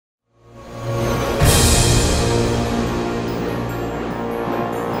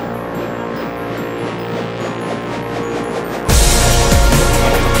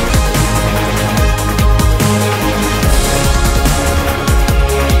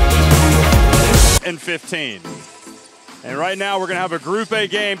2015. And right now we're going to have a Group A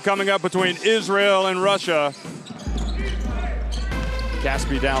game coming up between Israel and Russia.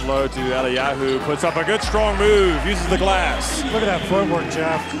 Caspi down low to Eliyahu, puts up a good strong move, uses the glass. Look at that footwork,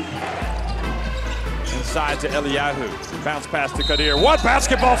 Jeff. Inside to Eliyahu, bounce pass to Kadir. What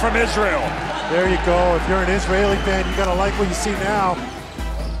basketball from Israel! There you go. If you're an Israeli fan, you gotta like what you see now.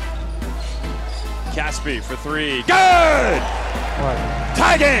 Caspi for three, good! What?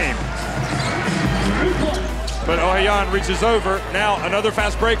 Tie game! But Ohayon reaches over. Now another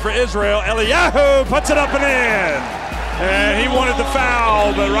fast break for Israel. Eliyahu puts it up and in. And he wanted the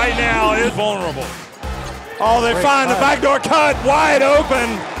foul, but right now is vulnerable. Oh, they find the backdoor cut, wide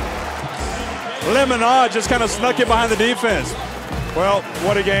open. Lemonade just kind of snuck it behind the defense. Well,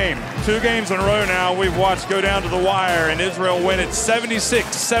 what a game. 2 games in a row now we've watched go down to the wire, and Israel win it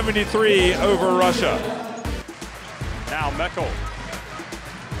 76-73 over Russia. Now Meckel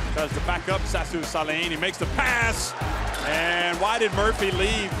tries to back up Sassu Saleen. He makes the pass, and why did Murphy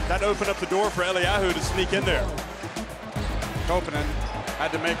leave? That opened up the door for Eliyahu to sneak in there. Kopanen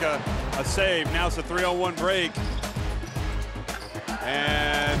had to make a save. Now it's a 3-on-1 break.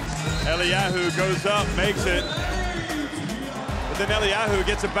 And Eliyahu goes up, makes it. But then Eliyahu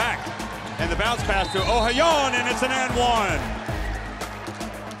gets it back. And the bounce pass to Ohayon, and it's an and one.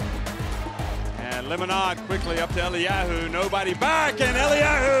 And Lemonade quickly up to Eliyahu. Nobody back, and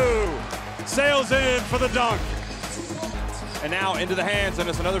Eliyahu sails in for the dunk. And now into the hands, and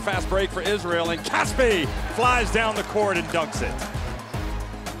it's another fast break for Israel, and Caspi flies down the court and dunks it.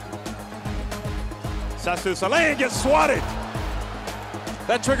 Sassu Saleen gets swatted.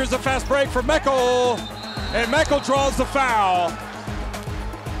 That triggers a fast break for Meckel, and Meckel draws the foul.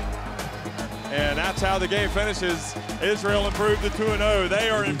 And that's how the game finishes. Israel improved to 2-0.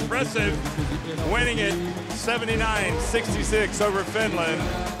 They are impressive, winning it 79-66 over Finland.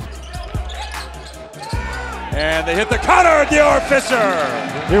 And they hit the cutter, Dior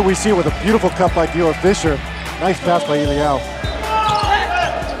Fisher. Here we see it with a beautiful cut by Dior Fisher. Nice pass by Eliyahu.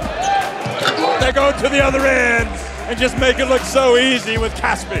 They go to the other end and just make it look so easy with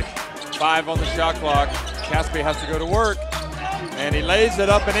Caspi. 5 on the shot clock. Caspi has to go to work, and he lays it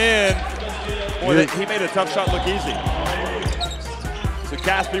up and in. Boy, he made a tough shot look easy. So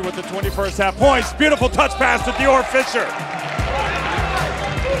Caspi with the 21st half points. Beautiful touch pass to Dior Fisher.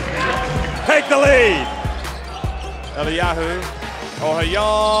 Take the lead. Eliyahu,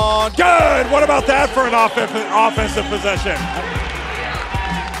 Ohayon, good! What about that for an offensive possession?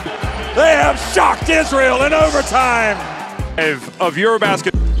 They have shocked Israel in overtime. Of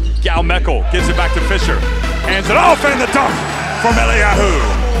Eurobasket, Gal Meckel gives it back to Fisher. Hands it off, and the dunk from Eliyahu.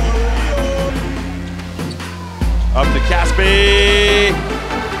 Up to Caspi.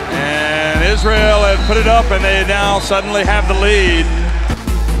 And Israel has put it up, and they now suddenly have the lead.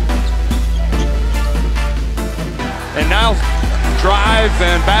 And now drive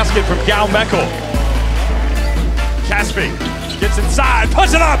and basket from Gal Meckel. Caspi gets inside,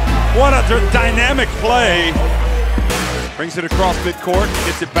 puts it up. What a dynamic play. Brings it across midcourt,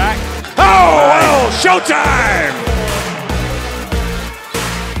 gets it back. Oh, showtime!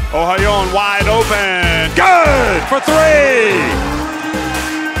 Ohayon wide open, good for 3.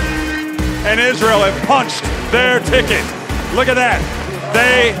 And Israel have punched their ticket. Look at that.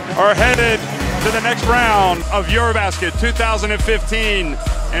 They are headed to the next round of Eurobasket 2015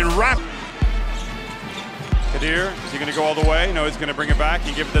 and wrap. Kadir, is he going to go all the way? No, he's going to bring it back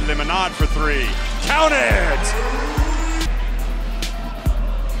and give it to Lemonade for 3. Count it!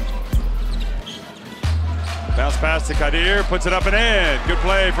 Bounce pass to Kadir, puts it up and in. Good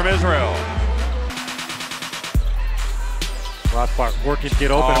play from Israel. Rothbart working to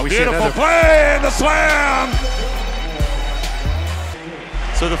get open. Oh, beautiful play and the slam!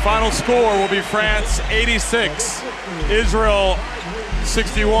 So the final score will be France 86, Israel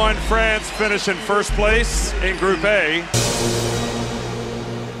 61. France finish in first place in Group A.